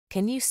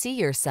Can you see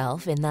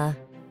yourself in the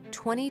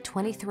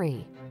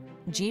 2023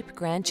 Jeep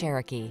Grand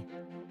Cherokee?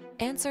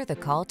 Answer the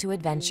call to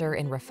adventure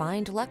in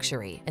refined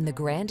luxury in the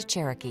Grand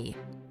Cherokee.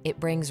 It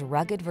brings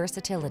rugged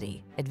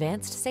versatility,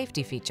 advanced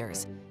safety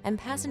features, and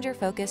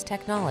passenger-focused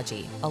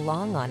technology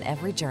along on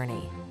every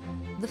journey.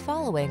 The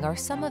following are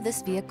some of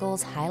this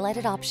vehicle's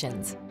highlighted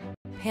options: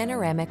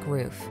 panoramic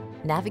roof,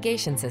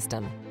 navigation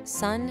system,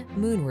 sun,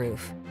 moon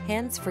roof,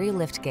 hands-free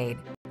liftgate,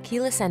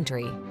 keyless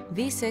entry,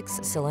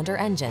 V6 cylinder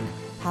engine,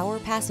 power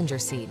passenger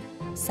seat,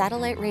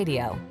 satellite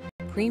radio,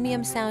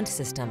 premium sound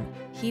system,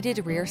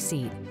 heated rear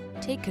seat.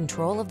 Take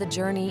control of the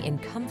journey in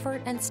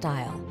comfort and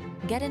style.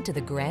 Get into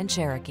the Grand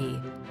Cherokee.